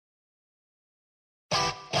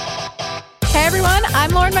Hey everyone,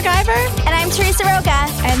 I'm Lauren MacGyver. And I'm Teresa Roca.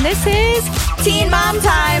 And this is Teen Mom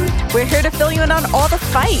Time. We're here to fill you in on all the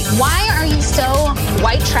fights. Why are you so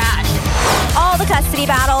white trash? All the custody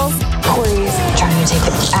battles. Corey's trying to take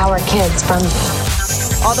our kids from me.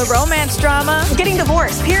 All the romance drama. Getting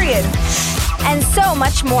divorced, period. And so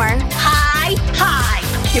much more. Hi.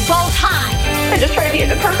 You're both high. I just try to be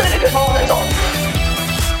a good person and a good role model.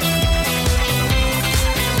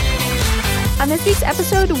 On this week's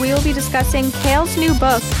episode, we will be discussing Kail's new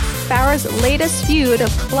book, Farrah's latest feud,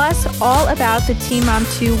 plus all about the Teen Mom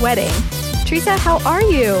 2 wedding. Teresa, how are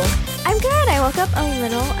you? I'm good. I woke up a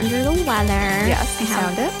little under the weather. Yes, you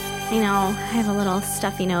sound it. I know. I have a little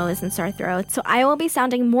stuffy nose and sore throat, so I will be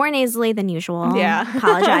sounding more nasally than usual. Yeah.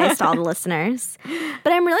 Apologize to all the listeners.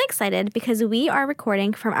 But I'm really excited because we are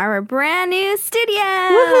recording from our brand new studio.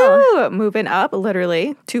 Woohoo! Moving up,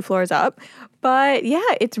 literally 2 floors up. But yeah,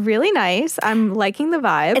 it's really nice. I'm liking the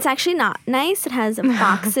vibe. It's actually not nice. It has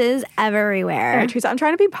boxes everywhere. Teresa, I'm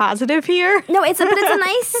trying to be positive here. No, but it's a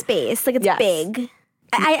nice space. Like, it's Yes. big.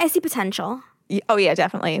 I see potential. Oh yeah,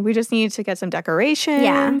 definitely. We just need to get some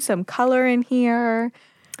decoration, some color in here.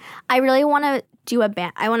 I really want to do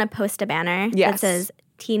I want to post a banner that Yes. says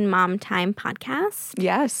Teen Mom Time Podcast.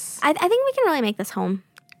 Yes. I think we can really make this home.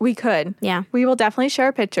 We could. Yeah. We will definitely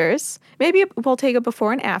share pictures. Maybe we'll take a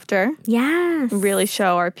before and after. Yes. Really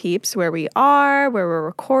show our peeps where we are, where we're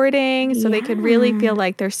recording, so they could really feel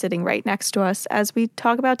like they're sitting right next to us as we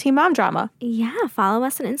talk about Teen Mom drama. Yeah. Follow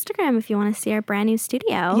us on Instagram if you want to see our brand new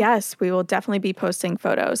studio. Yes, we will definitely be posting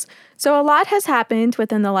photos. So a lot has happened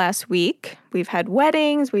within the last week. We've had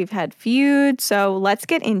weddings, we've had feuds, so let's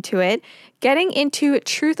get into it. Getting into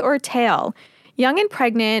Truth or Tale. Young and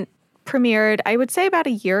Pregnant premiered, I would say, about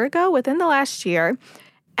a year ago, within the last year,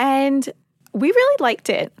 and we really liked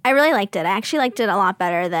it. I really liked it. I actually liked it a lot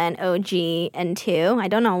better than OG and 2. I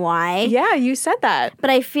don't know why. Yeah, you said that. But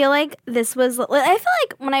I feel like I feel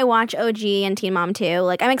like when I watch OG and Teen Mom 2,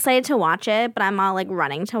 like, I'm excited to watch it, but I'm all like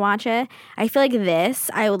running to watch it. I feel like this,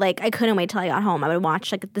 I couldn't wait till I got home. I would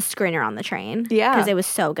watch like the screener on the train. Yeah. Because it was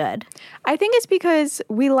so good. I think it's because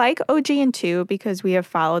we like OG and 2 because we have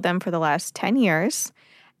followed them for the last 10 years.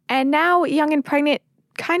 And now Young and Pregnant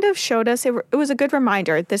kind of showed us, it was a good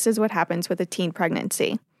reminder, this is what happens with a teen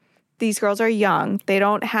pregnancy. These girls are young. They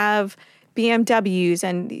don't have BMWs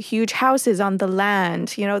and huge houses on the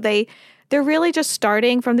land. You know, they're really just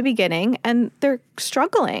starting from the beginning and they're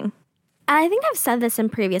struggling. And I think I've said this in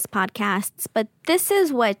previous podcasts, but this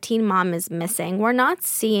is what Teen Mom is missing. We're not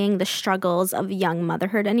seeing the struggles of young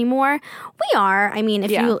motherhood anymore. We are. I mean,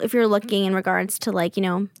 if you're looking in regards to, like, you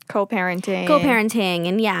know, co-parenting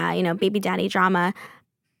and baby daddy drama.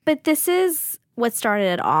 But this is what started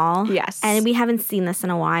it all. Yes. And we haven't seen this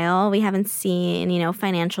in a while. We haven't seen,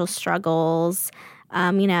 financial struggles.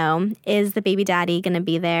 Is the baby daddy going to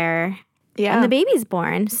be there? Yeah. And the baby's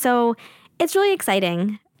born. So it's really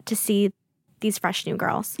exciting to see these fresh new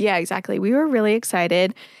girls. Yeah, exactly. We were really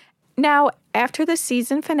excited. Now, after the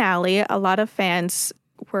season finale, a lot of fans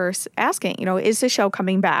were asking, is the show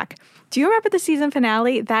coming back? Do you remember the season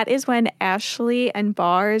finale? That is when Ashley and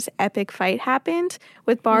Bar's epic fight happened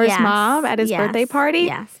with Bar's mom at his birthday party.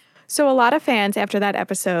 Yes. So a lot of fans after that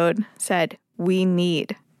episode said, we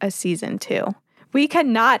need a season 2. We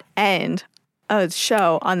cannot end a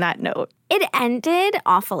show on that note. It ended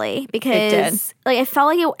awfully because I felt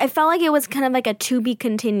like it was kind of like a to be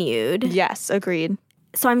continued. Yes, agreed.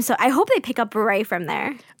 So I hope they pick up right from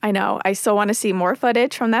there. I know. I still want to see more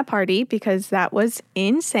footage from that party because that was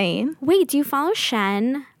insane. Wait, do you follow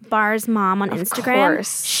Shen, Bar's mom, on Instagram? Of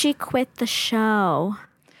course. She quit the show.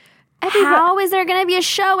 How is there going to be a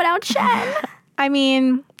show without Shen? I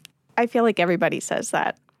mean, I feel like everybody says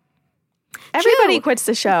that. Everybody quits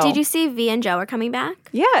the show. Did you see V and Joe are coming back?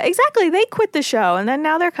 Yeah, exactly. They quit the show, and then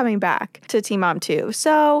now they're coming back to Teen Mom 2.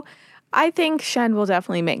 So I think Shen will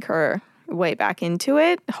definitely make her way back into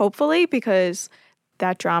it, hopefully, because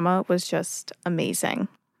that drama was just amazing.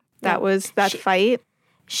 That fight.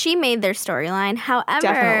 She made their storyline. However,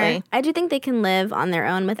 Definitely. I do think they can live on their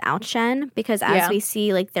own without Shen because as we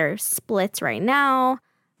see, like, their splits right now.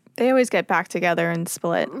 They always get back together and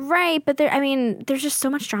split. Right, but there's just so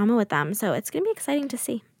much drama with them, so it's going to be exciting to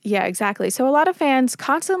see. Yeah, exactly. So a lot of fans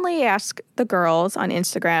constantly ask the girls on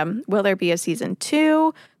Instagram, will there be a season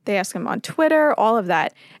 2? They ask them on Twitter, all of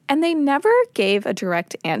that. And they never gave a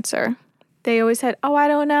direct answer. They always said, oh, I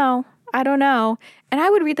don't know. And I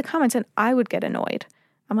would read the comments and I would get annoyed.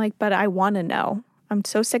 I'm like, but I want to know. I'm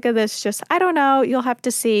so sick of this. Just, I don't know. You'll have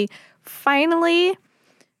to see. Finally,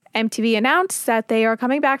 MTV announced that they are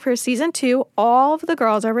coming back for season 2. All of the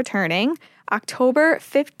girls are returning October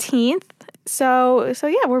 15th So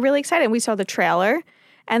yeah, we're really excited. We saw the trailer,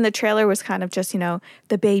 and the trailer was kind of just,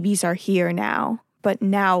 the babies are here now, but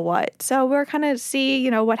now what? So we're kind of see,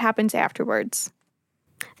 what happens afterwards.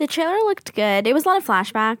 The trailer looked good. It was a lot of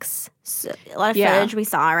flashbacks, so a lot of footage we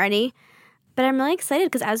saw already. But I'm really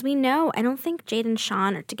excited because, as we know, I don't think Jade and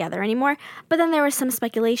Sean are together anymore. But then there was some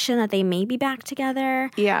speculation that they may be back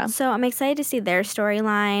together. Yeah. So I'm excited to see their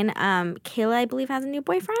storyline. Kayla, I believe, has a new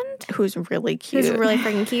boyfriend. Who's really cute. Who's really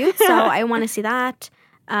freaking cute. So I want to see that.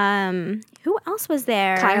 Who else was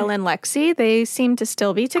there? Kyle and Lexi. They seem to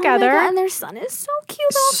still be together. Oh my God, and their son is so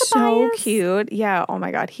cute. So cute. Yeah. Oh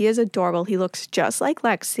my God. He is adorable. He looks just like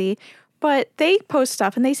Lexi. But they post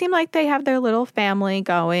stuff and they seem like they have their little family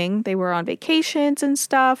going. They were on vacations and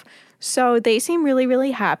stuff. So they seem really,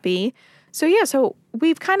 really happy. So yeah, so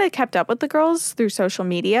we've kind of kept up with the girls through social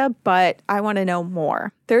media, but I want to know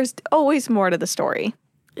more. There's always more to the story.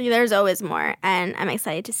 There's always more, and I'm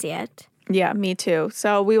excited to see it. Yeah, me too.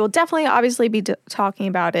 So we will definitely obviously be talking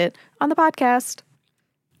about it on the podcast.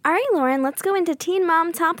 All right, Lauren, let's go into Teen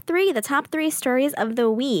Mom Top 3, the top 3 stories of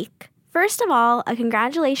the week. First of all,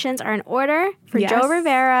 congratulations are in order for Joe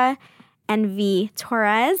Rivera and V.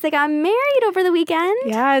 Torres. They got married over the weekend.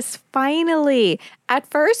 Yes, finally.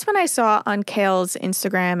 At first, when I saw on Kale's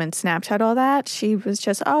Instagram and Snapchat all that, she was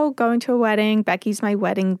just, going to a wedding. Becky's my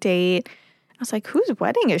wedding date. I was like, whose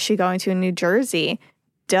wedding is she going to in New Jersey?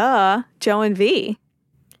 Duh, Joe and V.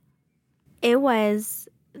 It was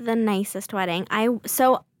the nicest wedding. I've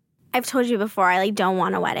told you before, I don't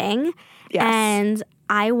want a wedding. Yes. And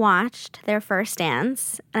I watched their first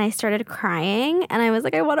dance, and I started crying, and I was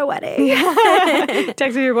like, I want a wedding.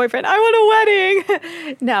 Texting your boyfriend, I want a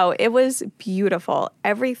wedding. No, it was beautiful.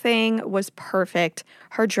 Everything was perfect.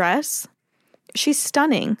 Her dress, she's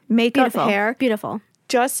stunning. Makeup, hair. Beautiful.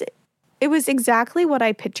 It was exactly what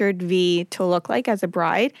I pictured V to look like as a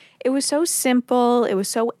bride. It was so simple. It was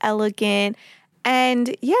so elegant.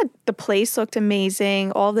 And yeah, the place looked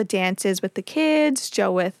amazing. All the dances with the kids,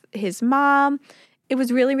 Joe with his mom. It was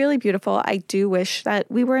really, really beautiful. I do wish that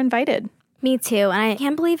we were invited. Me too. And I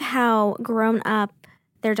can't believe how grown up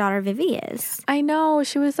their daughter Vivi is. I know.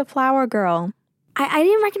 She was the flower girl. I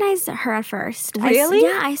didn't recognize her at first. Really?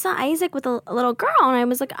 I saw Isaac with a little girl, and I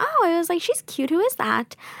was like, she's cute. Who is that?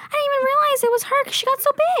 I didn't even realize it was her because she got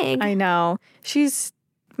so big. I know.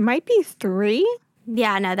 Might be 3.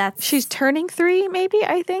 Yeah, no, she's turning 3, maybe,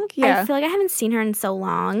 I think. Yeah. I feel like I haven't seen her in so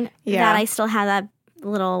long that I still have that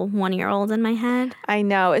little 1-year-old in my head. I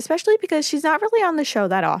know, especially because she's not really on the show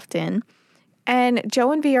that often. And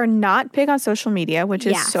Joe and V are not big on social media, which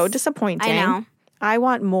is so disappointing. I know. I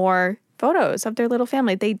want more photos of their little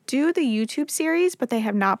family. They do the YouTube series, but they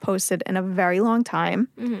have not posted in a very long time.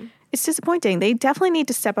 Mm-hmm. It's disappointing. They definitely need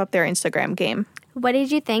to step up their Instagram game. What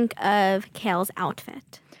did you think of Kale's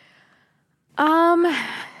outfit?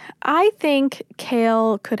 I think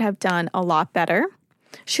Kale could have done a lot better.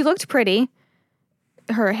 She looked pretty.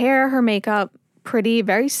 Her hair, her makeup, pretty,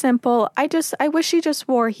 very simple. I wish she just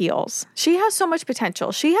wore heels. She has so much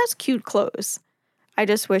potential. She has cute clothes. I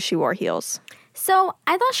just wish she wore heels. So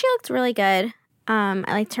I thought she looked really good. I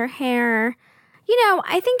liked her hair.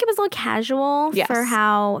 I think it was a little casual for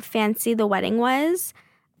how fancy the wedding was.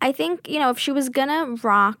 I think, if she was gonna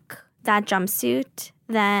rock that jumpsuit,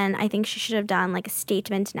 then I think she should have done a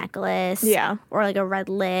statement necklace. Yeah. Or a red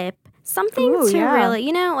lip. Something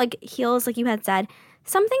really, heels, like you had said.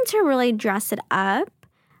 Something to really dress it up.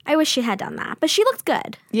 I wish she had done that. But she looked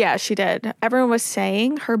good. Yeah, she did. Everyone was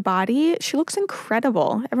saying her body, she looks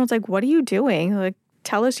incredible. Everyone's like, what are you doing?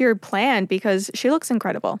 Tell us your plan because she looks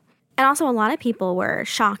incredible. And also a lot of people were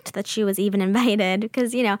shocked that she was even invited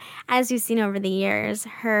because, as you've seen over the years,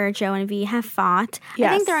 her, Joe, and V have fought. Yes.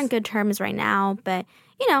 I think they're on good terms right now, but,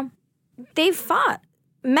 they've fought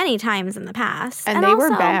many times in the past. And they were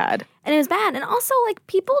bad. And it was bad. And also,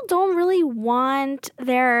 people don't really want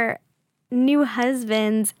their new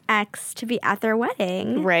husband's ex to be at their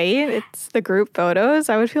wedding. Right? It's the group photos.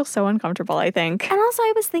 I would feel so uncomfortable, I think. And also,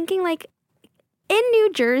 I was thinking, in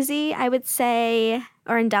New Jersey, I would say,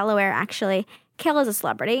 or in Delaware, actually, Kale is a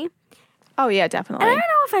celebrity. Oh, yeah, definitely. And I don't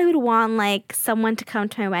know if I would want, someone to come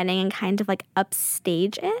to my wedding and kind of,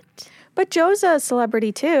 upstage it. But Joe's a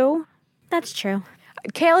celebrity, too. That's true.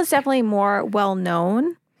 Kale is definitely more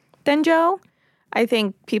well-known than Joe. I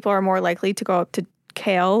think people are more likely to go up to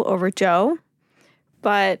Kale over Joe.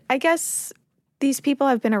 But I guess these people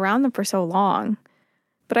have been around them for so long.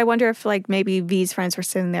 But I wonder if, maybe V's friends were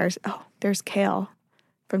sitting there. Oh, there's Kale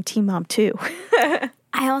from Teen Mom 2.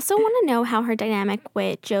 I also want to know how her dynamic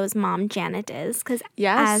with Joe's mom, Janet, is. Because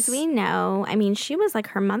as we know, she was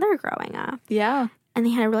her mother growing up. Yeah. and they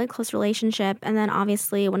had a really close relationship. And then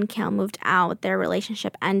obviously when Kail moved out, their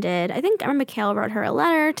relationship ended. I remember Kail wrote her a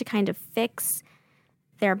letter to kind of fix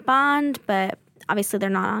their bond, but obviously they're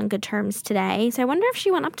not on good terms today. So I wonder if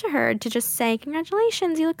she went up to her to just say,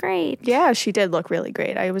 congratulations, you look great. Yeah, she did look really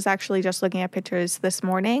great. I was actually just looking at pictures this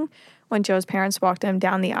morning when Joe's parents walked him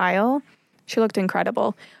down the aisle. She looked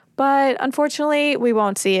incredible. But unfortunately, we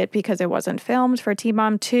won't see it because it wasn't filmed for Teen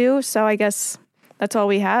Mom 2. So I guess that's all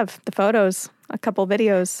we have, the photos, a couple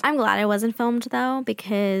videos. I'm glad it wasn't filmed, though,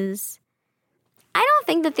 because I don't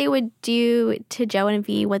think that they would do to Joe and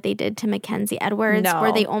V what they did to Mackenzie Edwards,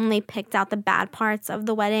 where they only picked out the bad parts of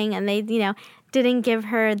the wedding and they, didn't give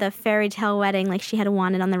her the fairy tale wedding like she had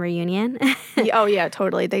wanted on the reunion. Oh, yeah,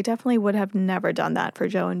 totally. They definitely would have never done that for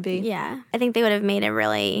Joe and V. Yeah. I think they would have made it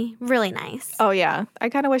really, really nice. Oh, yeah. I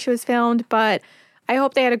kind of wish it was filmed, but I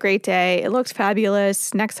hope they had a great day. It looks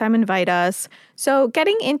fabulous. Next time, invite us. So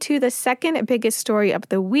getting into the second biggest story of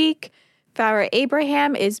the week, Farrah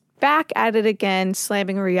Abraham is back at it again,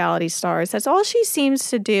 slamming reality stars. That's all she seems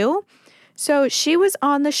to do. So she was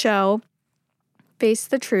on the show Face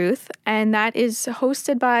the Truth, and that is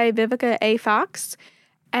hosted by Vivica A. Fox.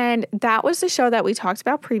 And that was the show that we talked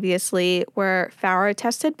about previously where Farrah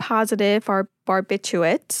tested positive for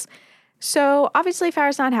barbiturates. So obviously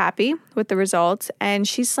Farrah's not happy with the results, and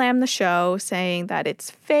she slammed the show saying that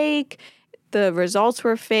it's fake, the results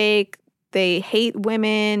were fake, they hate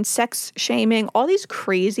women, sex shaming, all these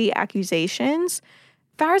crazy accusations.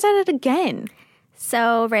 Farrah's at it again.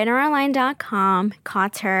 So RadarOnline.com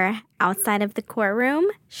caught her outside of the courtroom.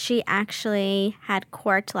 She actually had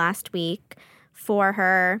court last week for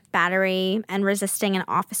her battery and resisting an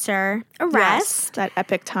officer arrest. Yes, that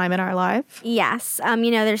epic time in our life. Yes.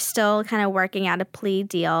 They're still kind of working out a plea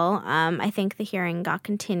deal. I think the hearing got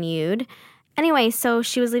continued. Anyway, so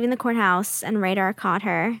she was leaving the courthouse and Radar caught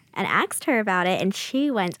her and asked her about it, and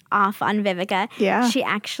she went off on Vivica. Yeah. She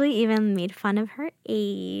actually even made fun of her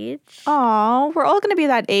age. Oh, we're all going to be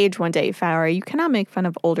that age one day, Farrah. You cannot make fun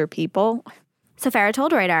of older people. So Farrah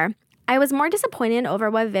told Radar, I was more disappointed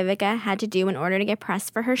over what Vivica had to do in order to get press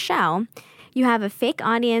for her show. You have a fake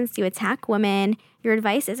audience, you attack women, your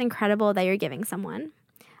advice is incredible that you're giving someone.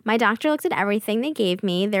 My doctor looked at everything they gave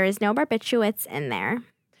me. There is no barbiturates in there.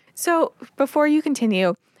 So before you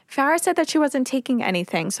continue, Farrah said that she wasn't taking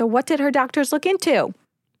anything. So what did her doctors look into?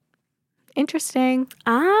 Interesting.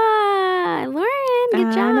 Lauren,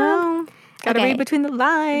 good job. Gotta read between the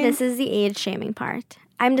lines. This is the age shaming part.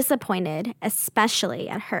 I'm disappointed, especially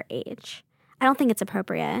at her age. I don't think it's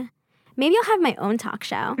appropriate. Maybe I'll have my own talk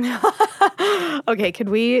show. Okay, could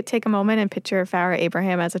we take a moment and picture Farrah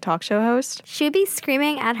Abraham as a talk show host? She would be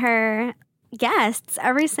screaming at her guests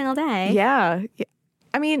every single day. Yeah.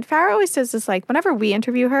 I mean, Farrah always does this, like, whenever we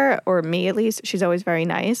interview her, or me at least, she's always very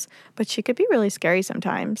nice, but she could be really scary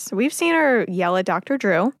sometimes. We've seen her yell at Dr.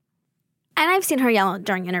 Drew. And I've seen her yell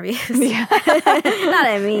during interviews. Yeah. Not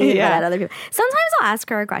at me, but at other people. Sometimes I'll ask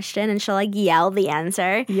her a question and she'll like yell the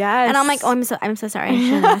answer. Yes. And I'm like, oh, I'm so sorry. I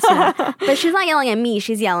shouldn't have asked her that. But she's not yelling at me.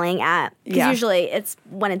 She's yelling at, because usually it's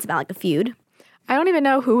when it's about like a feud. I don't even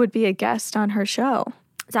know who would be a guest on her show.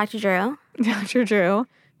 Dr. Drew. Dr. Drew.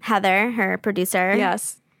 Heather, her producer.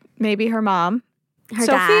 Yes. Maybe her mom. Her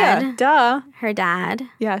Sophia. dad. Duh. Her dad.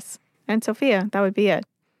 Yes. And Sophia. That would be it.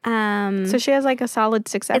 So she has like a solid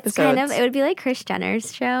 6 episodes. It would be like Kris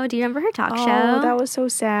Jenner's show. Do you remember her talk show? Oh, that was so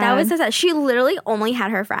sad. That was so sad. She literally only had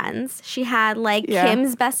her friends. She had like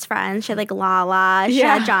Kim's best friend. She had like Lala. She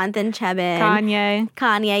had Jonathan Chebin.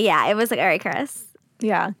 Kanye. Yeah. It was like, all right, Kris.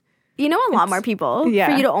 Yeah. You know a lot more people for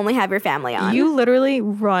you to only have your family on. You literally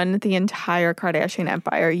run the entire Kardashian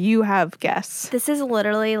empire. You have guests. This is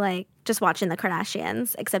literally like just watching the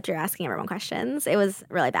Kardashians, except you're asking everyone questions. It was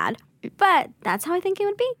really bad. But that's how I think it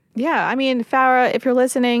would be. Yeah. I mean, Farrah, if you're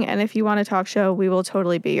listening and if you want a talk show, we will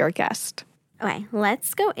totally be your guest. Okay,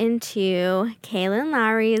 let's go into Kailyn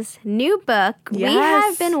Lowry's new book. Yes. We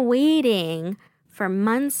have been waiting for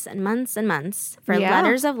months and months and months for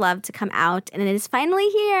Letters of Love to come out, and it is finally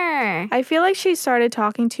here. I feel like she started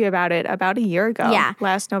talking to you about it about a year ago. Yeah.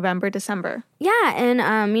 Last November, December. Yeah, and,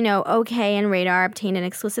 OK and Radar obtained an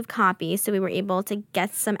exclusive copy, so we were able to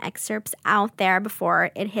get some excerpts out there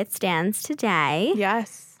before it hit stands today.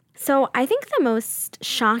 Yes. So I think the most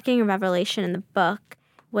shocking revelation in the book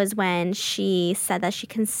was when she said that she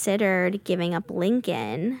considered giving up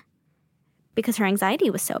Lincoln because her anxiety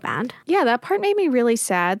was so bad. Yeah, that part made me really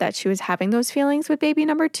sad that she was having those feelings with baby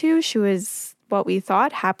number 2. She was, what we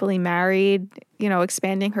thought, happily married,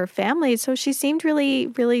 expanding her family. So she seemed really,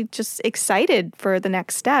 really just excited for the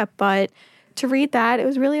next step. But to read that, it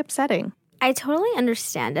was really upsetting. I totally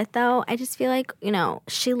understand it, though. I just feel like,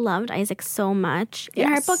 she loved Isaac so much. In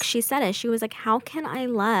her book, she said it. She was like, how can I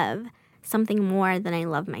love something more than I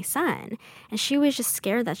love my son? And she was just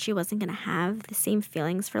scared that she wasn't going to have the same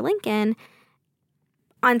feelings for Lincoln,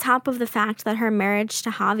 on top of the fact that her marriage to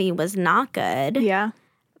Javi was not good. Yeah.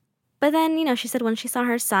 But then, she said when she saw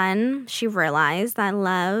her son, she realized that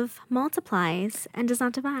love multiplies and does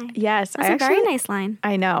not divide. Yes. That's a very nice line.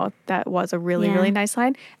 I know. That was a really, really nice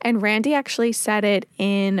line. And Randy actually said it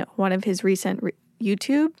in one of his recent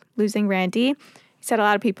YouTube, Losing Randy. He said a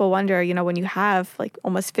lot of people wonder, when you have like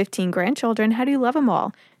almost 15 grandchildren, how do you love them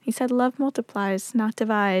all? He said love multiplies, not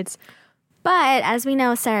divides. But as we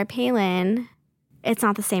know, Sarah Palin, it's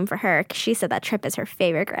not the same for her, because she said that Trip is her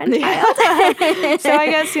favorite grandchild. So I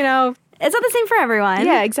guess, it's not the same for everyone.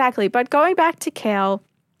 Yeah, exactly. But going back to Kale,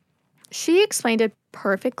 she explained it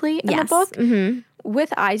perfectly in the book. Mm-hmm.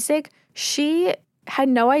 With Isaac, she had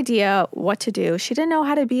no idea what to do. She didn't know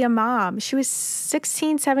how to be a mom. She was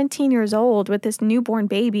 16, 17 years old with this newborn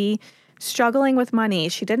baby, struggling with money.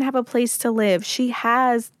 She didn't have a place to live. She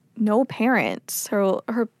has no parents.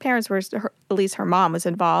 Her parents were, at least her mom was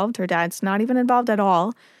involved. Her dad's not even involved at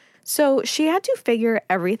all. So she had to figure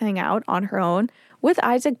everything out on her own with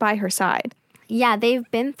Isaac by her side. Yeah, they've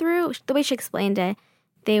been through, the way she explained it,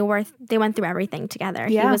 they went through everything together.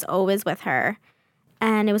 Yeah. He was always with her,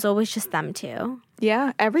 and it was always just them two.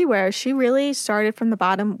 Yeah, everywhere. She really started from the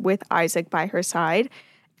bottom with Isaac by her side.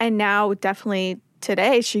 And now definitely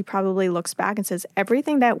today, she probably looks back and says,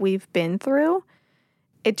 everything that we've been through,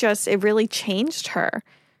 it really changed her.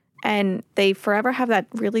 And they forever have that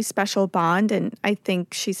really special bond. And I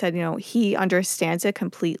think she said, he understands it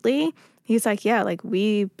completely. He's like, yeah, like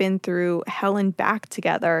we've been through hell and back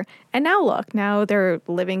together. And now look, now they're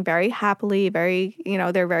living very happily,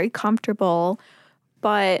 they're very comfortable.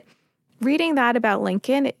 But reading that about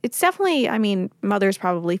Lincoln, it's definitely, mothers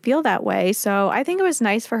probably feel that way. So I think it was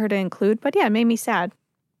nice for her to include. But yeah, it made me sad.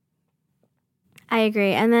 I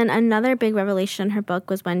agree. And then another big revelation in her book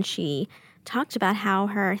was when she talked about how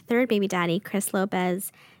her third baby daddy, Chris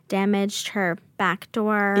Lopez, damaged her back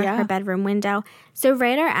door, her bedroom window. So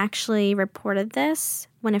Rivera actually reported this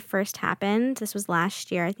when it first happened. This was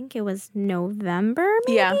last year. I think it was November,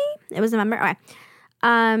 maybe? Yeah. It was November. Okay.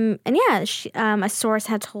 A source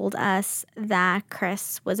had told us that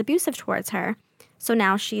Chris was abusive towards her. So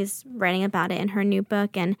now she's writing about it in her new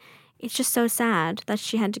book, and it's just so sad that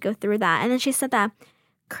she had to go through that. And then she said that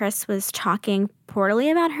Chris was talking poorly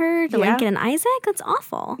about her to Lincoln and Isaac. That's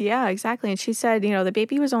awful. Yeah, exactly. And she said, the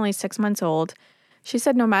baby was only 6 months old. She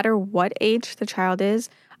said no matter what age the child is,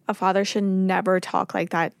 a father should never talk like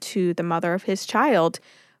that to the mother of his child.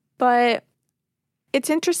 But it's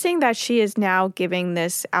interesting that she is now giving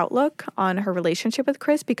this outlook on her relationship with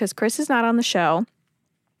Chris, because Chris is not on the show.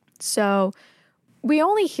 So we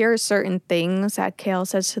only hear certain things that Kale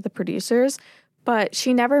says to the producers, but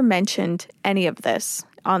she never mentioned any of this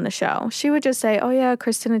on the show. She would just say, oh yeah,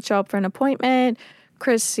 Chris didn't show up for an appointment.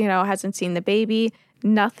 Chris, hasn't seen the baby.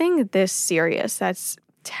 Nothing this serious. That's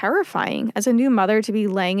terrifying. As a new mother, to be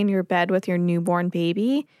laying in your bed with your newborn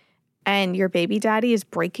baby and your baby daddy is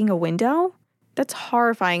breaking a window. That's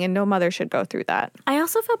horrifying, and no mother should go through that. I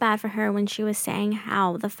also feel bad for her when she was saying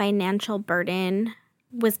how the financial burden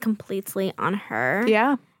was completely on her.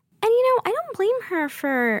 Yeah. And, I don't blame her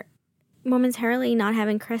for momentarily not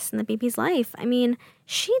having Chris in the baby's life.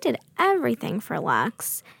 She did everything for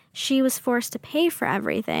Lex. She was forced to pay for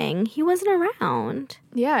everything. He wasn't around.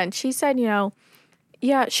 Yeah, and she said,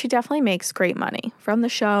 she definitely makes great money from the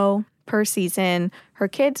show per season. Her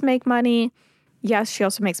kids make money. Yes, she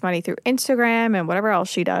also makes money through Instagram and whatever else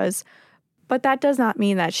she does. But that does not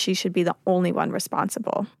mean that she should be the only one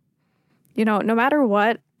responsible. No matter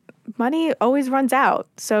what, money always runs out.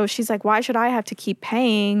 So she's like, why should I have to keep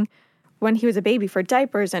paying when he was a baby for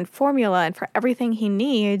diapers and formula and for everything he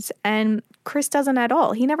needs? And Chris doesn't at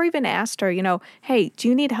all. He never even asked her, hey, do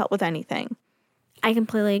you need help with anything? I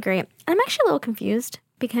completely agree. I'm actually a little confused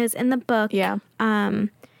because in the book,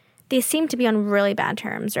 they seem to be on really bad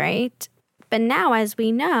terms, right? But now, as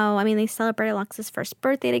we know, they celebrated Lex's first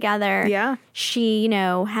birthday together. Yeah. She,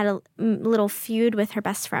 had a little feud with her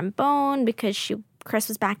best friend Bone because Chris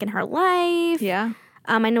was back in her life. Yeah.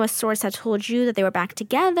 I know a source had told you that they were back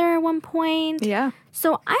together at one point. Yeah.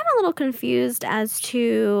 So I'm a little confused as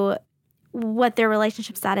to what their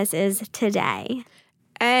relationship status is today.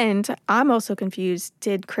 And I'm also confused.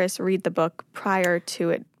 Did Chris read the book prior to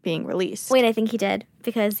it being released? Wait, I think he did,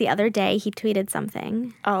 because the other day he tweeted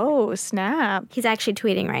something. Oh, snap. He's actually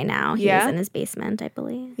tweeting right now. He's in his basement, I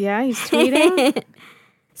believe. Yeah, he's tweeting?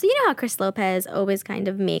 So you know how Chris Lopez always kind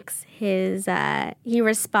of makes his, he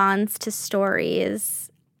responds to stories,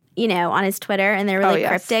 you know, on his Twitter, and they're really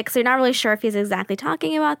cryptic. So you're not really sure if he's exactly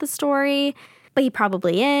talking about the story, but he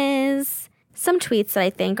probably is. Some tweets that I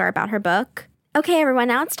think are about her book. Okay, everyone,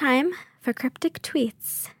 now it's time for Cryptic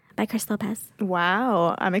Tweets by Chris Lopez.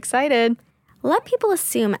 Wow, I'm excited. Let people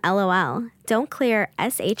assume LOL. Don't clear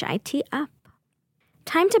SHIT up.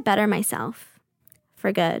 Time to better myself.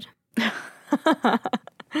 For good.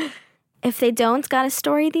 If they don't got a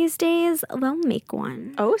story these days, they'll make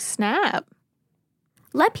one. Oh, snap.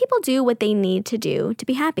 Let people do what they need to do to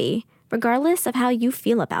be happy, regardless of how you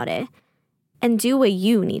feel about it. And do what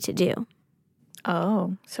you need to do.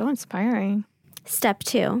 Oh, so inspiring. Step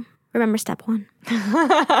 2. Remember step 1.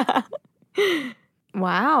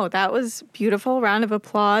 Wow, that was beautiful. Round of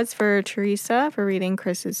applause for Teresa for reading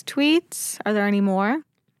Chris's tweets. Are there any more?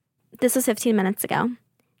 This was 15 minutes ago,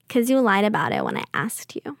 because you lied about it when I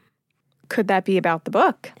asked you. Could that be about the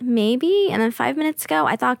book? Maybe. And then 5 minutes ago,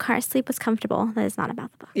 I thought car sleep was comfortable. That is not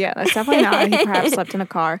about the book. Yeah, that's definitely not. He perhaps slept in a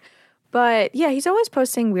car. But yeah, he's always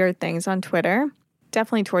posting weird things on Twitter,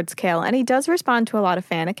 definitely towards Kail. And he does respond to a lot of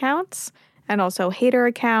fan accounts and also hater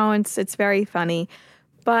accounts. It's very funny.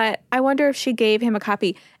 But I wonder if she gave him a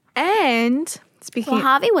copy. And speaking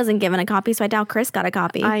well, Javi wasn't given a copy, so I doubt Chris got a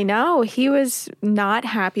copy. I know. He was not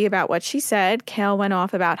happy about what she said. Kail went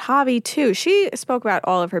off about Javi, too. She spoke about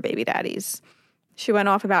all of her baby daddies. She went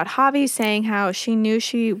off about Javi, saying how she knew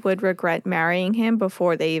she would regret marrying him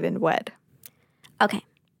before they even wed. Okay.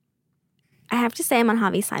 I have to say I'm on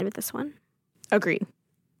Javi's side with this one. Agreed.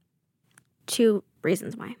 2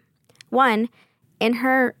 reasons why. 1, in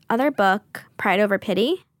her other book, Pride Over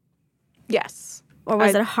Pity? Yes. Or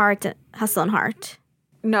was it Hustle and Heart?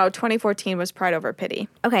 No, 2014 was Pride Over Pity.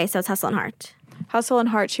 Okay, so it's Hustle and Heart. Hustle and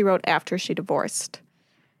Heart she wrote after she divorced.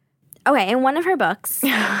 Okay, in one of her books,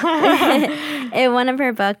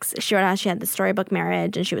 she wrote how she had the storybook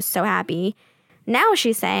marriage and she was so happy. Now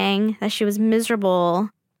she's saying that she was miserable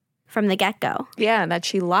from the get-go. Yeah, and that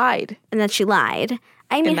she lied.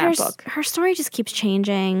 I mean, her story just keeps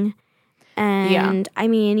changing. And I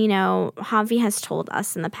mean, you know, Javi has told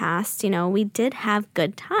us in the past, you know, we did have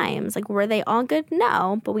good times. Like, were they all good?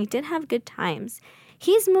 No, but we did have good times.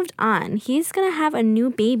 He's moved on. He's going to have a new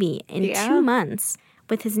baby in 2 months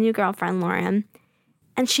with his new girlfriend, Lauren.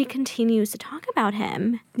 And she continues to talk about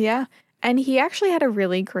him. Yeah. And he actually had a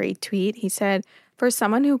really great tweet. He said, for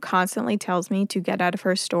someone who constantly tells me to get out of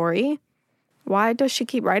her story, why does she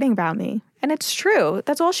keep writing about me? And it's true.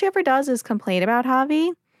 That's all she ever does is complain about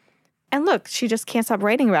Javi. And look, she just can't stop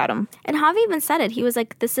writing about him. And Javi even said it. He was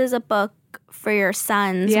like, this is a book for your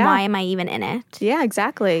sons. Yeah. Why am I even in it? Yeah,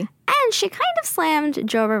 exactly. And she kind of slammed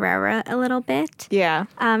Joe Rivera a little bit. Yeah.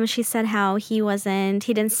 She said how he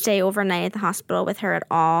didn't stay overnight at the hospital with her at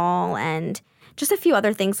all. And just a few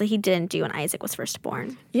other things that he didn't do when Isaac was first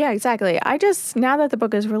born. Yeah, exactly. Now that the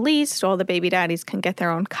book is released, all the baby daddies can get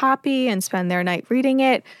their own copy and spend their night reading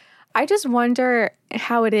it. I just wonder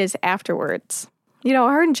how it is afterwards. You know,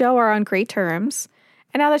 her and Joe are on great terms.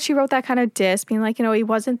 And now that she wrote that kind of diss, being like, you know, he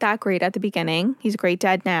wasn't that great at the beginning. He's a great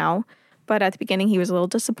dad now. But at the beginning, he was a little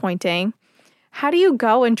disappointing. How do you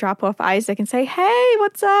go and drop off Isaac and say, hey,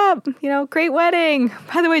 what's up? You know, great wedding.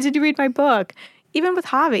 By the way, did you read my book? Even with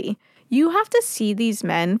Javi, you have to see these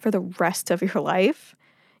men for the rest of your life.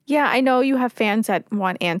 Yeah, I know you have fans that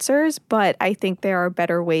want answers, but I think there are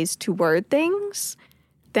better ways to word things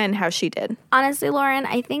than how she did. Honestly, Lauren,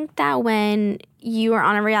 I think that when you are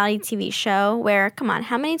on a reality TV show where, come on,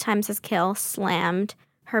 how many times has Kail slammed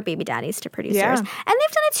her baby daddies to producers? Yeah. And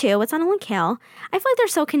they've done it too. It's not only Kail. I feel like they're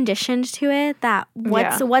so conditioned to it that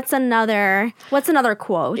what's another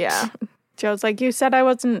quote? Yeah. Joe's like, you said I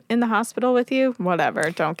wasn't in the hospital with you? Whatever,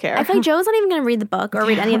 don't care. I feel like Joe's not even going to read the book or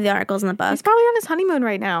read any of the articles in the book. He's probably on his honeymoon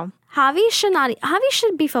right now. Javi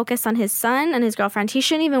should be focused on his son and his girlfriend. He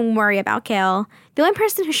shouldn't even worry about Kail. The only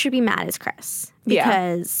person who should be mad is Chris.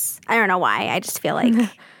 Because I don't know why. I just feel like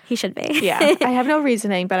he should be. Yeah, I have no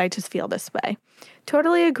reasoning, but I just feel this way.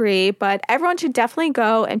 Totally agree, but everyone should definitely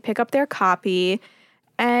go and pick up their copy.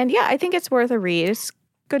 And yeah, I think it's worth a read. It's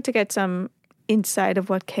good to get some insight of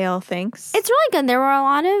what Kail thinks. It's really good. There were a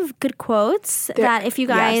lot of good quotes that if you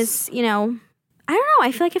guys, you know, I don't know.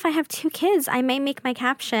 I feel like if I have 2 kids, I may make my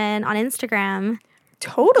caption on Instagram.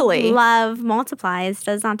 Totally. Love multiplies,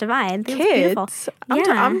 does not divide. That's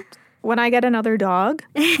beautiful. When I get another dog,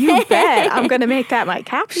 you bet I'm going to make that my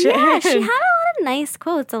caption. Yeah, she had a lot of nice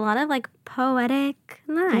quotes, a lot of like poetic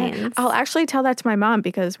lines. Yeah. I'll actually tell that to my mom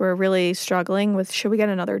because we're really struggling with, should we get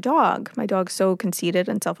another dog? My dog's so conceited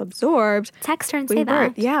and self-absorbed. Text her and say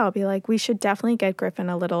that. Yeah, I'll be like, we should definitely get Griffin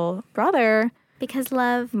a little brother. Because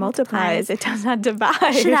love multiplies. It does not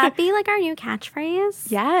divide. Should that be like our new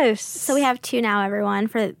catchphrase? Yes. So we have 2 now, everyone.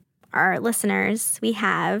 For our listeners, we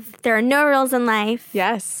have, there are no rules in life.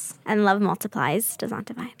 Yes. And love multiplies, does not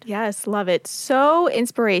divide. Yes, love it. So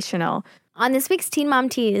inspirational. On this week's Teen Mom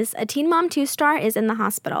Tease, a Teen Mom 2-star is in the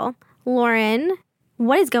hospital. Lauren,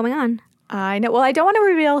 what is going on? I know. Well, I don't want to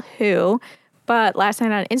reveal who, but last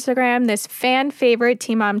night on Instagram, this fan favorite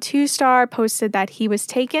Teen Mom 2-star posted that he was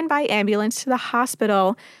taken by ambulance to the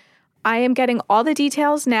hospital. I am getting all the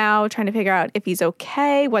details now, trying to figure out if he's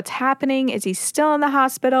okay, what's happening, is he still in the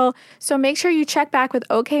hospital? So make sure you check back with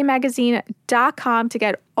okmagazine.com to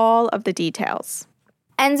get all of the details.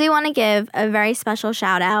 And we want to give a very special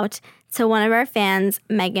shout out to one of our fans,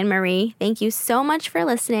 Megan Marie. Thank you so much for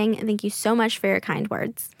listening, and thank you so much for your kind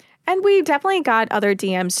words. And we definitely got other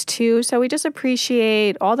DMs too, so we just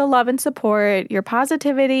appreciate all the love and support, your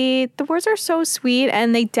positivity. The words are so sweet,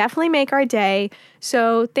 and they definitely make our day.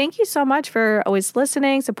 So thank you so much for always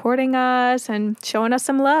listening, supporting us, and showing us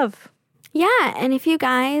some love. Yeah, and if you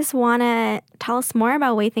guys want to tell us more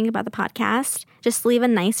about what you think about the podcast, just leave a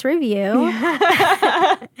nice review.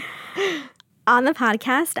 On the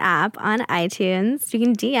podcast app on iTunes. You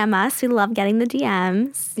can DM us. We love getting the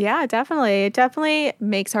DMs. Yeah, definitely. It definitely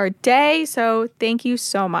makes our day. So thank you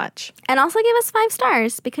so much. And also give us 5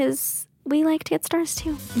 stars because we like to get stars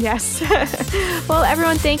too. Yes. Well,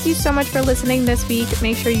 everyone, thank you so much for listening this week.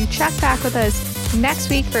 Make sure you check back with us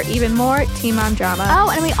next week for even more Teen Mom drama.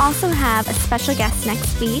 Oh, and we also have a special guest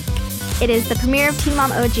next week. It is the premiere of Teen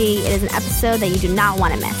Mom OG. It is an episode that you do not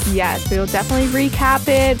want to miss. Yes, we will definitely recap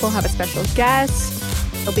it. We'll have a special guest.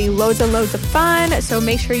 It'll be loads and loads of fun. So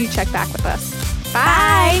make sure you check back with us.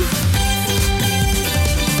 Bye. Bye.